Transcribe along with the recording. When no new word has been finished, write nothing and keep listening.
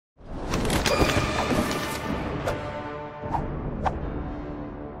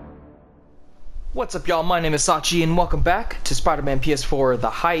What's up, y'all? My name is Sachi, and welcome back to Spider-Man PS4 The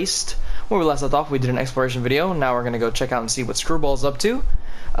Heist. Where we last left off, we did an exploration video. Now we're going to go check out and see what Screwball's up to.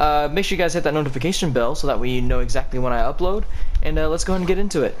 Make sure you guys hit that notification bell so that way you know exactly when I upload. And let's go ahead and get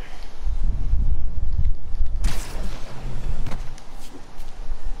into it.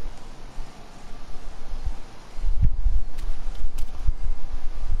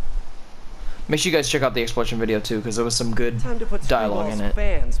 Make sure you guys check out the exploration video too, because there was some good dialogue in it.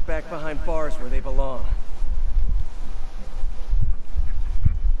 Fans back behind bars where they belong.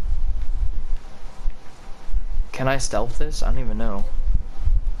 Can I stealth this? I don't even know.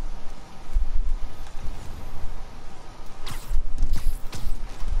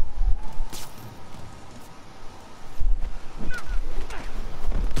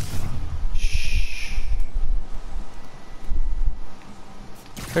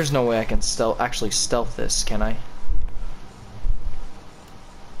 There's no way I can actually stealth this, can I?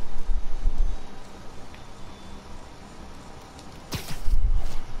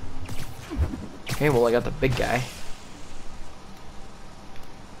 Okay, well I got the big guy.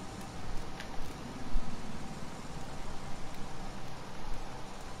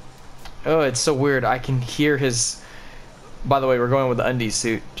 Oh, it's so weird. I can hear his... By the way, we're going with the undie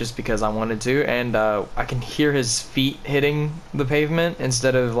suit just because I wanted to, and I can hear his feet hitting the pavement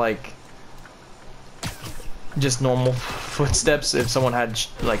instead of like just normal footsteps if someone had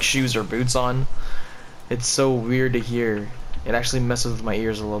like shoes or boots on. It's so weird to hear. It actually messes with my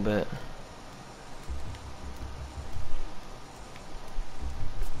ears a little bit.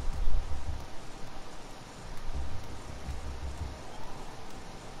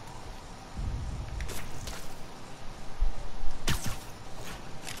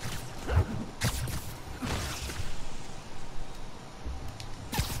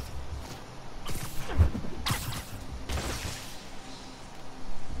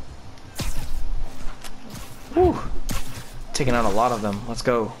 Whew. Taking out a lot of them. Let's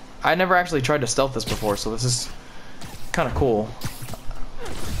go. I never actually tried to stealth this before, so this is kind of cool.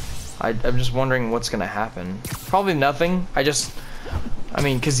 I'm just wondering what's gonna happen. Probably nothing. I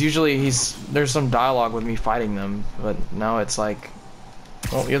mean, because usually there's some dialogue with me fighting them, but now it's like,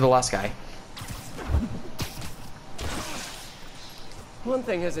 well, you're the last guy. One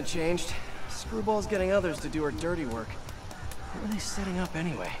thing hasn't changed. Screwball's getting others to do her dirty work. What are they setting up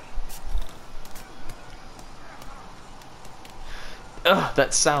anyway? Ugh,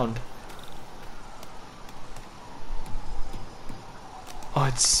 that sound. Oh,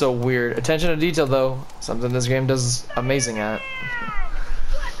 it's so weird. Attention to detail, though. Something this game does amazing at.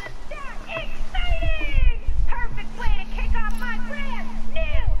 Exciting! Perfect way to kick off my brand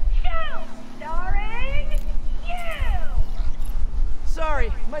new show, starring you!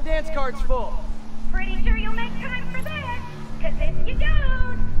 Sorry, my dance card's full. Pretty sure you'll make time for this, because if you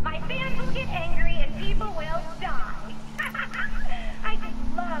don't, my fans will get angry and people will die. I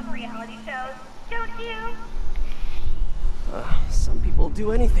just love reality shows, don't you? Some people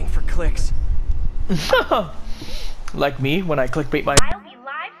do anything for clicks. Like me when I clickbait my I'll be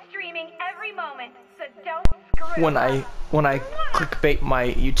live streaming every moment, so don't screw when I clickbait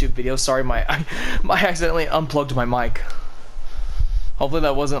my YouTube video. Sorry, I accidentally unplugged my mic. Hopefully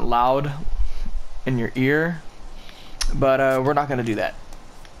that wasn't loud in your ear, but we're not gonna do that.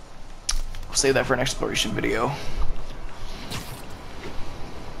 We'll save that for an exploration video.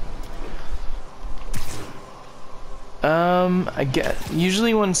 I get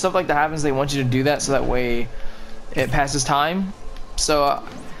usually when stuff like that happens, they want you to do that so that way it passes time. So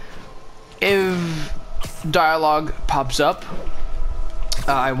if dialogue pops up,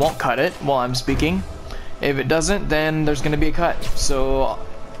 I won't cut it while I'm speaking. If it doesn't, then there's gonna be a cut. So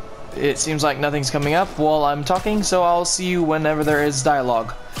it seems like nothing's coming up while I'm talking, so I'll see you whenever there is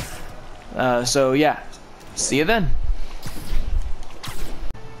dialogue. So yeah, see you then.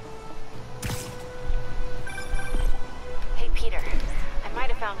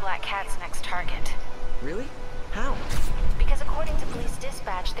 Black Cat's next target. Really? How? Because according to police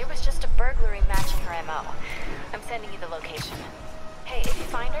dispatch, there was just a burglary matching her MO. I'm sending you the location. Hey, if you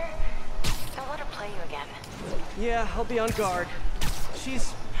find her, don't let her play you again. Yeah, I'll be on guard.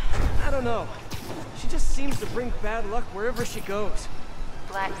 I don't know. She just seems to bring bad luck wherever she goes.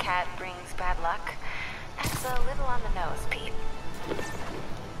 Black Cat brings bad luck? That's a little on the nose, Pete.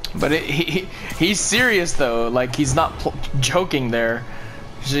 But he's serious though, like he's not joking there.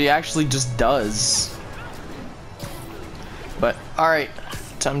 She actually just does. But alright,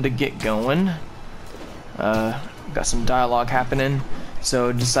 time to get going. Got some dialogue happening,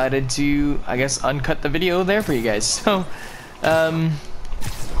 so decided to, I guess, uncut the video there for you guys. So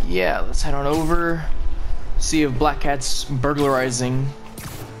yeah, let's head on over, see if Black Cat's burglarizing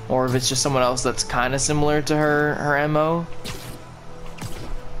or if it's just someone else that's kind of similar to her MO.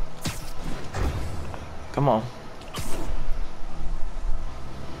 Come on.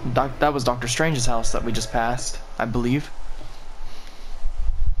 That was Doctor Strange's house that we just passed, I believe.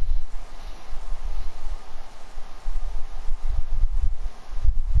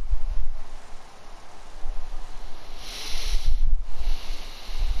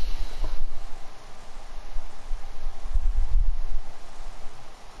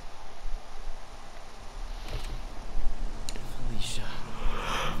 Felicia,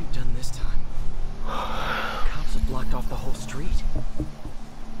 what have you done this time? Cops have blocked off the whole street.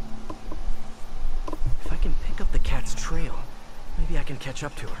 If I can pick up the cat's trail, maybe I can catch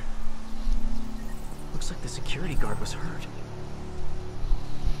up to her. Looks like the security guard was hurt.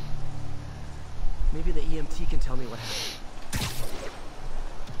 Maybe the EMT can tell me what happened.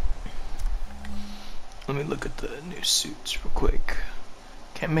 Let me look at the new suits real quick.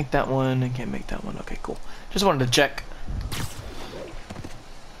 Can't make that one, and can't make that one. Okay, cool. Just wanted to check.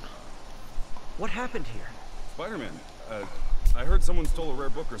 What happened here? Spider-Man, I heard someone stole a rare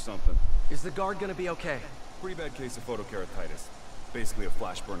book or something. Is the guard gonna be okay? Pretty bad case of photokeratitis. Basically a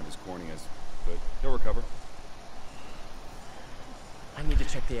flash burn of his corneas, but he'll recover. I need to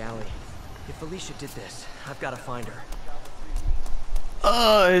check the alley. If Felicia did this, I've got to find her.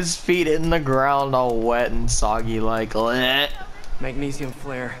 Oh, his feet in the ground all wet and soggy like bleh. Magnesium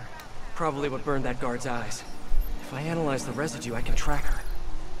flare. Probably what burned that guard's eyes. If I analyze the residue, I can track her.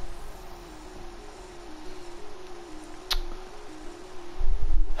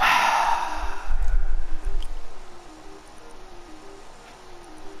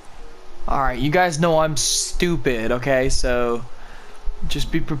 Alright, you guys know I'm stupid, okay? So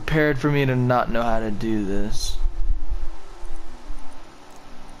just be prepared for me to not know how to do this.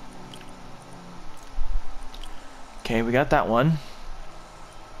 Okay, we got that one.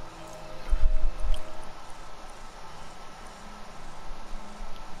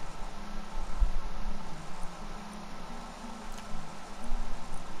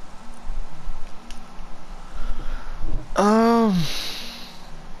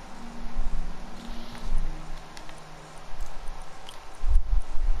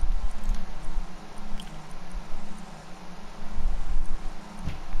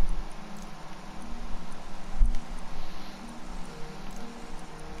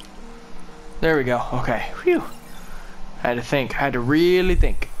 There we go. Okay. Whew. I had to think. I had to really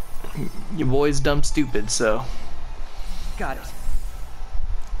think. Your boy's dumb stupid, so. Got it.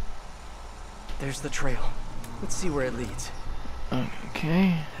 There's the trail. Let's see where it leads.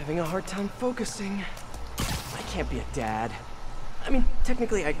 Okay. Having a hard time focusing. I can't be a dad. I mean,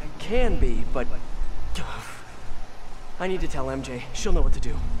 technically I can be, but... I need to tell MJ. She'll know what to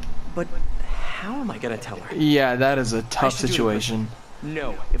do. But how am I gonna tell her? Yeah, that is a tough situation.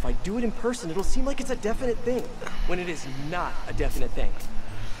 No, if I do it in person, it'll seem like it's a definite thing, when it is not a definite thing.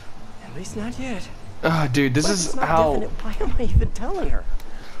 At least not yet. Dude, this is how... Definite, why am I even telling her?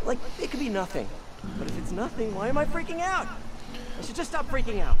 Like, it could be nothing. But if it's nothing, why am I freaking out? I should just stop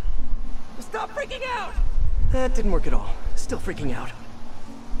freaking out. Stop freaking out! That didn't work at all. Still freaking out.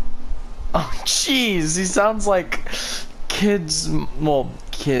 Oh, jeez, he sounds like kids, well,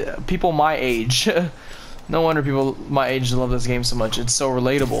 people my age. No wonder people my age love this game so much. It's so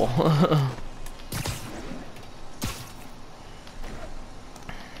relatable.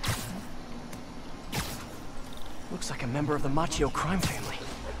 Looks like a member of the Machio crime family.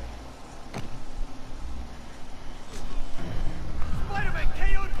 Spider-Man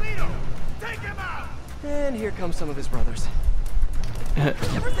KO'd Vito! Take him out! And here come some of his brothers.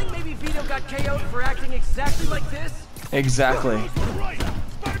 Ever think maybe Vito got KO'd for acting exactly like this? Exactly. Right!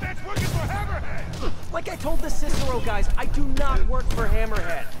 Spider-Man's working for Hammerhead! Like I told the Cicero guys, I do not work for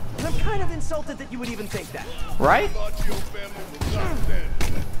Hammerhead. And I'm kind of insulted that you would even think that. Right? Machio family will not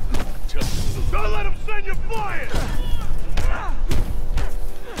stand. Don't let him send you flying!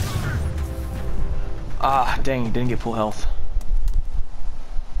 Ah, dang, didn't get full health.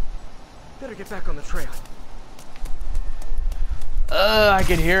 Better get back on the trail. I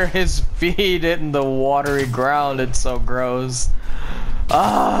can hear his feet hitting the watery ground. It's so gross.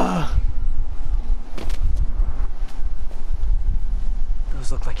 Ah.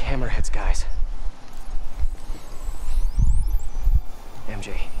 Those look like Hammerhead's guys.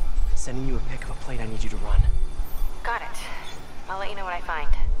 MJ, sending you a pic of a plate I need you to run. Got it. I'll let you know what I find.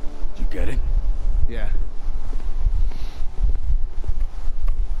 You get it? Yeah.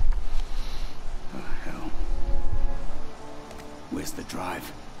 Oh, hell. Where's the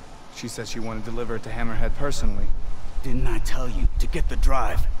drive? She said she wanted to deliver it to Hammerhead personally. Didn't I tell you to get the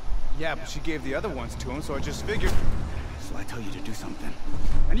drive? Yeah, but she gave the other ones to him, so I just figured. till I tell you to do something.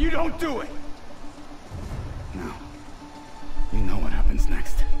 And you don't do it! Now, you know what happens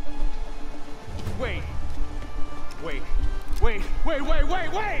next. Wait! Wait! Wait! Wait! Wait!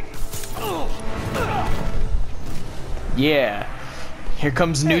 Wait! Wait! Yeah. Here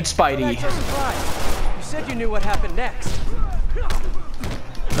comes Nude Spidey. That doesn't fly. You said you knew what happened next.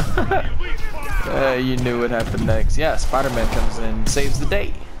 You knew what happened next. Yeah, Spider-Man comes in, saves the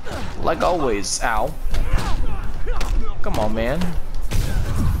day. Like always. Ow. Come on, man.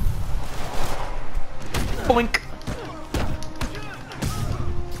 Boink.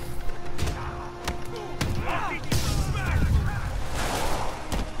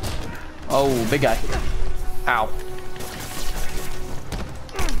 Oh, big guy. Ow.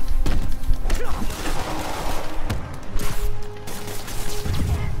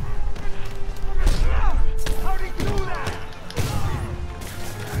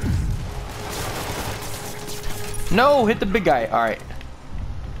 No, hit the big guy. All right.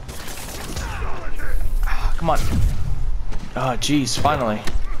 Ah, come on. Oh, jeez, finally.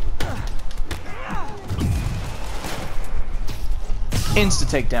 Insta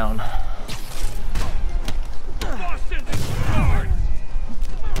takedown.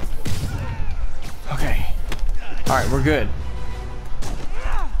 Okay. All right, we're good.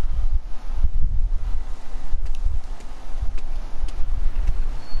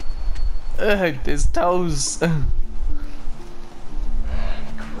 Ugh, his toes.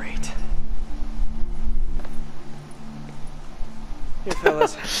 Great. Here,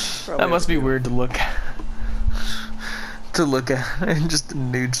 fellas. That must be weird to look at. To look at. Just a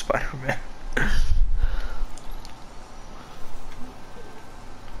nude Spider-Man.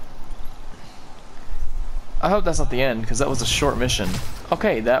 I hope that's not the end, because that was a short mission.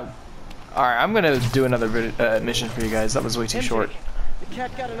 Okay, that... Alright, I'm gonna do another mission for you guys. That was way too MJ, short. The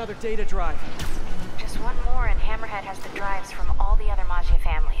cat got another data drive. Just one more and Hammerhead has the drives from all the other Maggia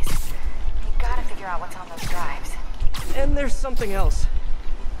families. You gotta figure out what's on those drives. And there's something else.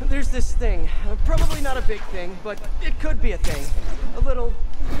 There's this thing. Probably not a big thing, but it could be a thing. A little,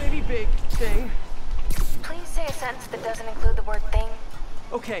 maybe big thing. Please say a sentence that doesn't include the word thing.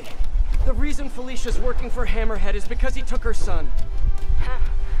 Okay. The reason Felicia's working for Hammerhead is because he took her son. Huh.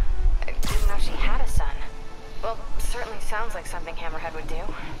 I didn't know she had a son. Well, certainly sounds like something Hammerhead would do.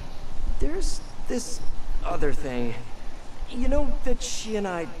 There's this other thing. You know that she and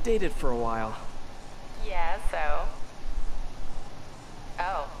I dated for a while. Yeah, so?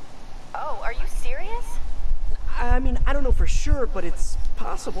 Oh, are you serious? I mean, I don't know for sure, but it's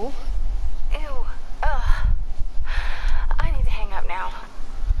possible. Ew. Ugh. I need to hang up now.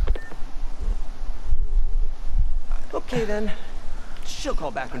 Okay then. She'll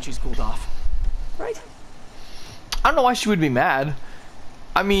call back when she's cooled off. Right? I don't know why she would be mad.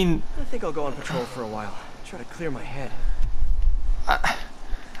 I mean... I think I'll go on patrol for a while. Try to clear my head. I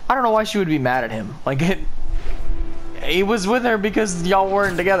don't know why she would be mad at him. Like, he was with her because y'all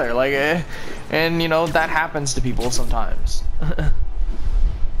weren't together. Like, and, you know, that happens to people sometimes.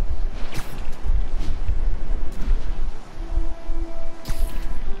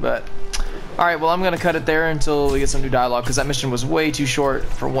 But... Alright, well, I'm gonna cut it there until we get some new dialogue, because that mission was way too short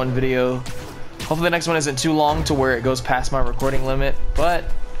for one video. Hopefully the next one isn't too long to where it goes past my recording limit, but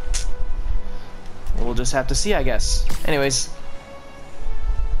we'll just have to see, I guess. Anyways,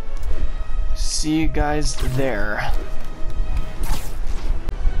 see you guys there.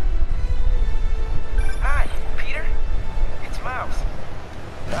 Hi, Peter. It's Miles.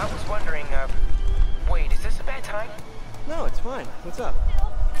 I was wondering, wait, is this a bad time? No, it's fine. What's up?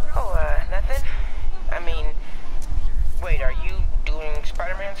 Oh, nothing. I mean, wait, are you doing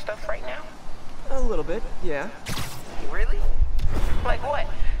Spider-Man stuff right now? A little bit, yeah. Really? Like what,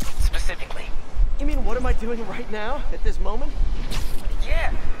 specifically? You mean, what am I doing right now, at this moment?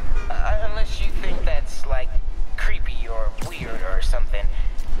 Yeah, unless you think that's, like, creepy or weird or something.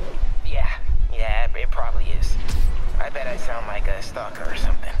 Yeah, it probably is. I bet I sound like a stalker or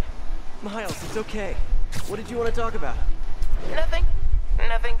something. Miles, it's okay. What did you want to talk about? Nothing.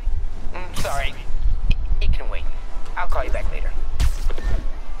 Sorry. It can wait. I'll call you back later.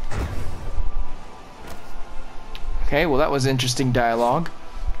 Okay, well that was interesting dialogue.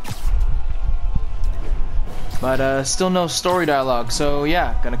 But still no story dialogue, so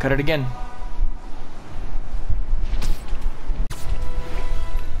yeah, gonna cut it again.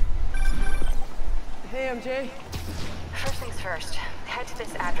 Hey, MJ. First things first, head to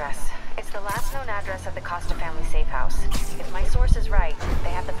this address. It's the last known address of the Costa family safe house. If my source is right, they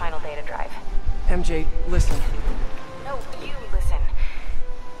have the final data drive. MJ, listen. No, you listen.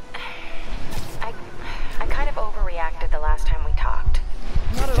 I kind of overreacted the last time we talked.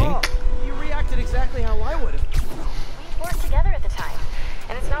 Not at all. You reacted exactly how I would have. We were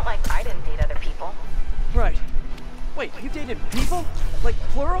Wait, you dated people? Like,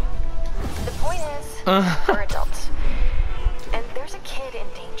 plural? The point is, we're adults. And there's a kid in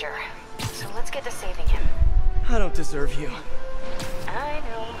danger. So let's get to saving him. I don't deserve you. I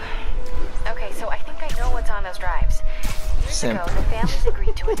know. Okay, so I think I know what's on those drives. Years ago, the families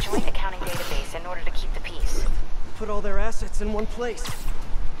agreed to a joint accounting database in order to keep the peace. Put all their assets in one place.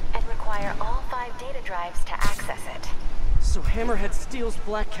 And require all 5 data drives to access it. So Hammerhead steals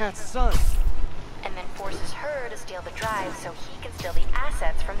Black Cat's son. And then forces her to steal the drives so he can steal the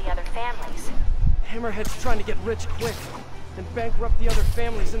assets from the other families. Hammerhead's trying to get rich quick, and bankrupt the other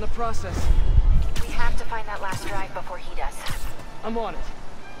families in the process. We have to find that last drive before he does. I'm on it.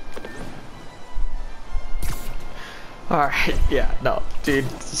 Alright, yeah, no, dude.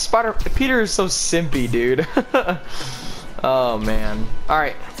 Peter is so simpy, dude. Oh, man.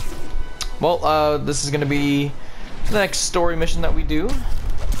 Alright. Well, this is gonna be the next story mission that we do.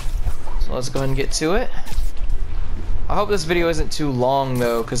 So let's go ahead and get to it. I hope this video isn't too long,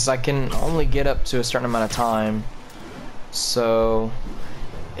 though, because I can only get up to a certain amount of time. So,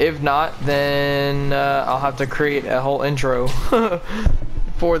 if not, then I'll have to create a whole intro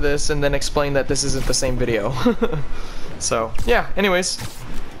for this and then explain that this isn't the same video. So, yeah, anyways,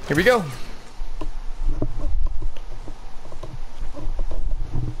 here we go.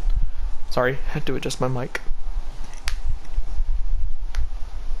 Sorry, had to adjust my mic.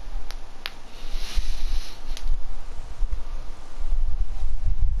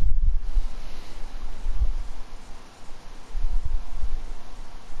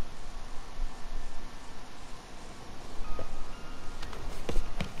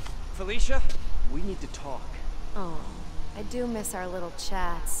 Felicia, we need to talk. Oh, I do miss our little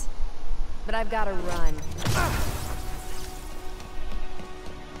chats. But I've got to run.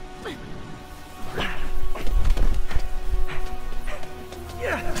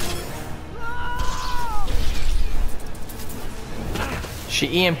 She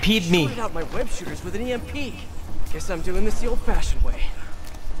EMP'd me. Shorted out my web shooters with an EMP. Guess I'm doing this the old-fashioned way.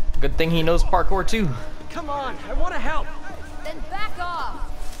 Good thing he knows parkour too. Come on, I want to help. Then back off!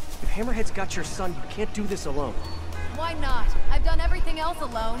 If Hammerhead's got your son, you can't do this alone. Why not? I've done everything else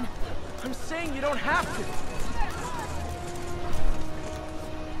alone. I'm saying you don't have to.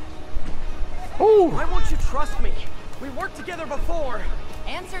 Ooh. Why won't you trust me? We worked together before.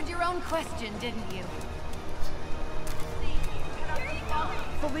 Answered your own question, didn't you?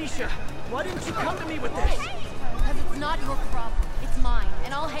 Felicia, why didn't you come to me with this? Because it's not your problem. It's mine,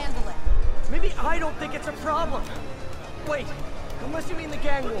 and I'll handle it. Maybe I don't think it's a problem. Wait, unless you mean the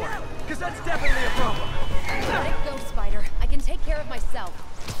gang war, because that's definitely a problem. Let it go, Spider. I can take care of myself.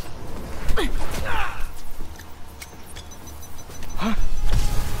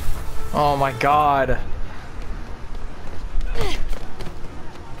 Oh my god.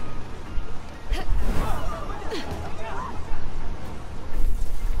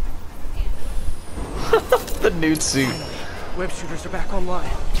 The nude suit. Web shooters are back online.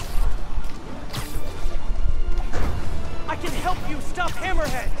 I can help you stop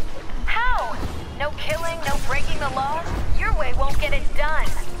Hammerhead! How? No killing, no breaking the law? Your way won't get it done.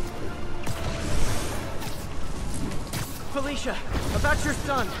 Felicia, about your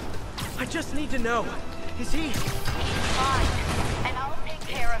son. I just need to know. Is he... Fine. And I'll take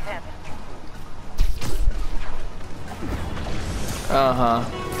care of him. Uh-huh.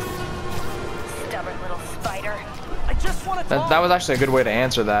 Stubborn little spider. I just want to talk. That was actually a good way to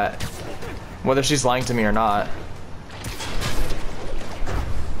answer that. Whether she's lying to me or not.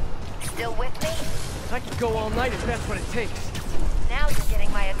 Still with me? I could go all night if that's what it takes. Now you're getting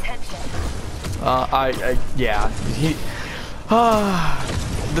my attention. Yeah. He...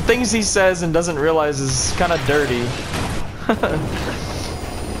 the things he says and doesn't realize is kind of dirty.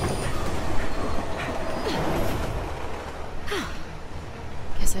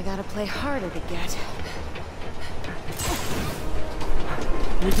 Guess I gotta play harder to get.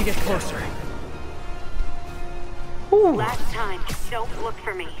 Need to get closer. Ooh. Last time, don't look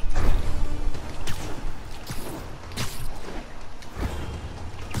for me.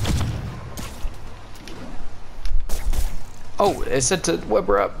 Oh, it said to whip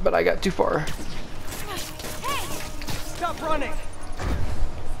her up, but I got too far. Hey! Stop running!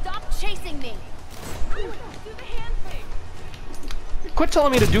 Stop chasing me! Do the hand thing! Quit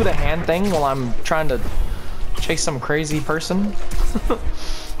telling me to do the hand thing while I'm trying to chase some crazy person.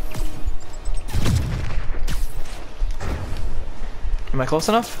 Am I close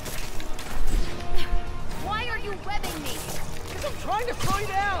enough? Why are you webbing me? Because I'm trying to slow you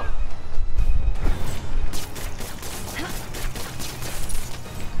down!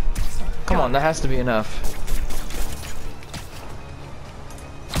 Come on, that has to be enough.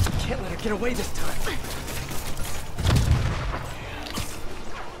 Can't let her get away this time.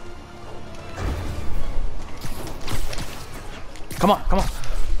 Come on, come on.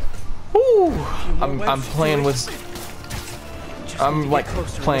 Woo! I'm playing with. I'm like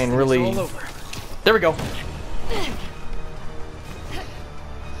playing really. There we go.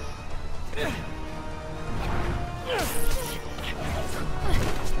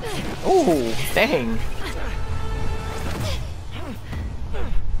 Oh, dang.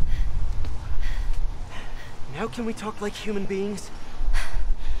 Now can we talk like human beings?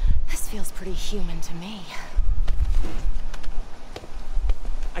 This feels pretty human to me.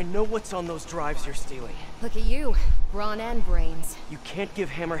 I know what's on those drives you're stealing. Look at you, brawn and brains. You can't give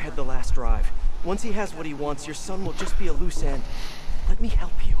Hammerhead the last drive. Once he has what he wants, your son will just be a loose end. Let me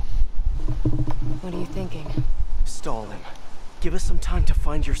help you. What are you thinking? Stall him. Give us some time to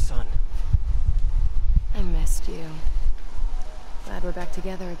find your son. I missed you. Glad we're back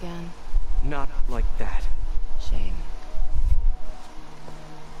together again. Not like that. Shame.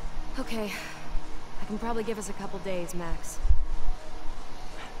 Okay. I can probably give us a couple days, max.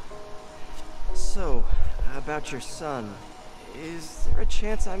 So, about your son, is there a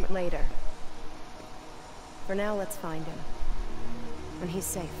chance I'm... Later. For now, let's find him. When he's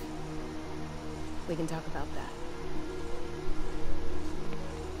safe. We can talk about that.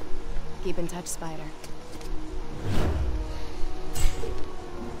 Keep in touch, Spider.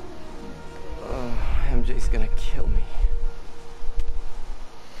 MJ's gonna kill me.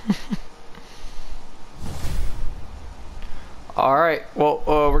 Alright, well,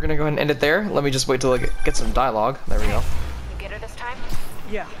 we're gonna go ahead and end it there. Let me just wait till I get some dialogue. There we go. You get her this time?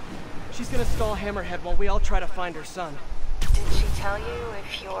 Yeah. She's gonna stall Hammerhead while we all try to find her son. Did she tell you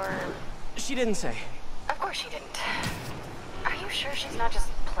if you're... She didn't say. Of course she didn't. Are you sure she's not just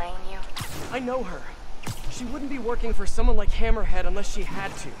playing you? I know her. She wouldn't be working for someone like Hammerhead unless she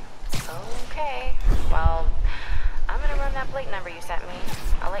had to. Okay. Well, I'm gonna run that plate number you sent me.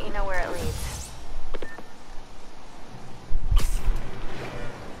 I'll let you know where it leads.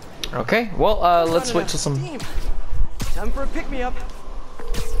 Okay, well, let's wait till some... Steam. Time for a pick-me-up.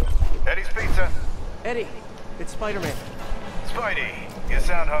 Eddie's Pizza. Eddie, it's Spider-Man. Spidey, you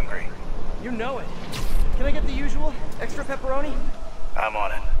sound hungry. You know it. Can I get the usual? Extra pepperoni? I'm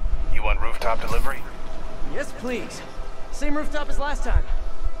on it. You want rooftop delivery? Yes, please. Same rooftop as last time.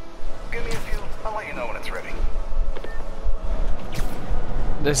 Give me a few. I'll let you know when it's ready.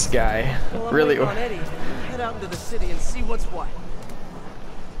 This guy Well, I'm really... waiting on Eddie. Head out into the city and see what's what.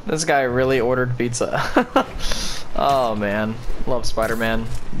 This guy really ordered pizza. Oh man, love Spider-Man.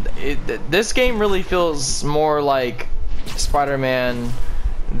 This game really feels more like Spider-Man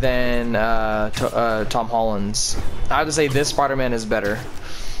than Tom Holland's. I have to say this Spider-Man is better.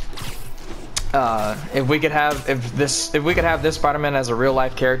 If we could have this Spider-Man as a real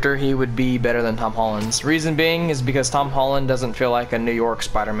life character, he would be better than Tom Holland's. Reason being is because Tom Holland doesn't feel like a New York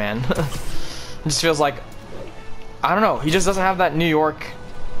Spider-Man. It just feels like, I don't know, he just doesn't have that New York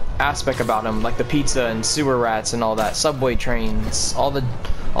aspect about him, like the pizza and sewer rats and all that, subway trains, all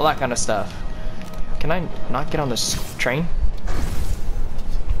that kind of stuff. Can I not get on this train?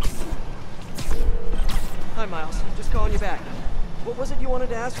 Hi, Miles. Just calling you back. What was it you wanted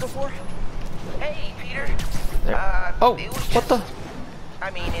to ask before? Hey, Peter. There. Oh, it was what the?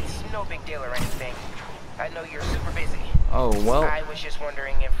 I mean, it's no big deal or anything. I know you're super busy. Oh, well. I was just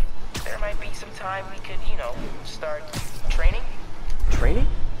wondering if there might be some time we could, you know, start training? Training?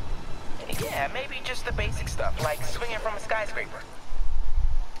 Yeah, maybe just the basic stuff, like swinging from a skyscraper.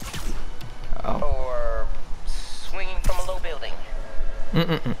 Oh. Or swinging from a low building.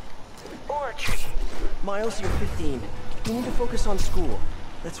 Or a tree. Miles, you're 15. You need to focus on school.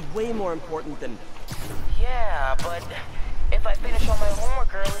 That's way more important than... Yeah, but if I finish all my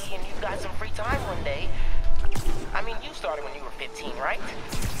homework early and you've got some free time one day... I mean, you started when you were 15, right?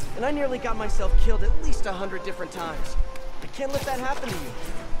 And I nearly got myself killed at least 100 different times. I can't let that happen to you.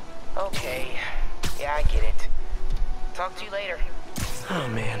 Okay. Yeah, I get it. Talk to you later. Oh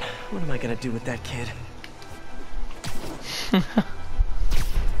man, what am I gonna do with that kid?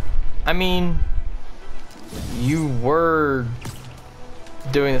 I mean, you were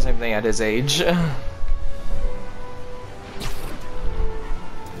doing the same thing at his age.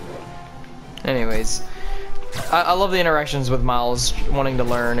 Anyways, I love the interactions with Miles wanting to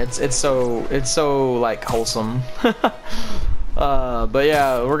learn. It's so like wholesome. But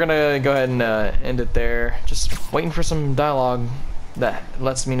yeah, we're gonna go ahead and end it there. Just waiting for some dialogue that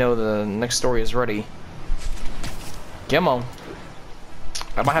lets me know the next story is ready. Come on.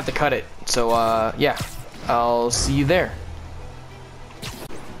 I might have to cut it. So yeah, I'll see you there.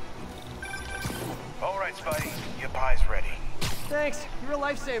 All right, Spidey, your pie's ready. Thanks, you're a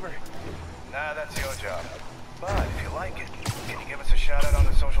lifesaver. Nah, that's your job. But if you like it, can you give us a shout out on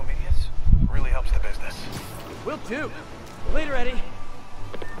the social medias? Really helps the business. Will do. Later, Eddie.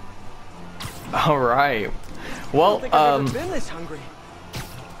 All right. I Well, don't think I've ever been this hungry.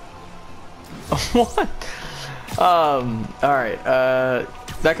 what? All right.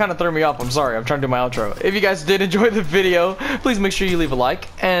 That kind of threw me off. I'm sorry. I'm trying to do my outro. If you guys did enjoy the video, please make sure you leave a like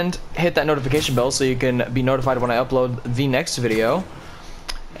and hit that notification bell so you can be notified when I upload the next video.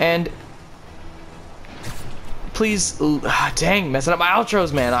 And please, dang, messing up my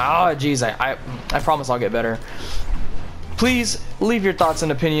outros, man. Oh, jeez. I promise I'll get better. Please leave your thoughts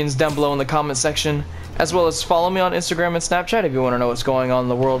and opinions down below in the comment section, as well as follow me on Instagram and Snapchat if you want to know what's going on in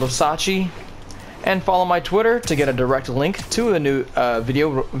the world of Sachi, and follow my Twitter to get a direct link to a new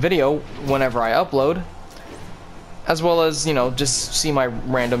video whenever I upload, as well as, you know, just see my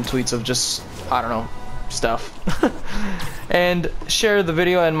random tweets of just, I don't know, stuff. And share the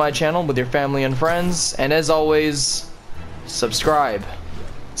video and my channel with your family and friends, and as always, subscribe.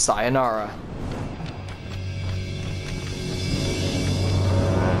 Sayonara.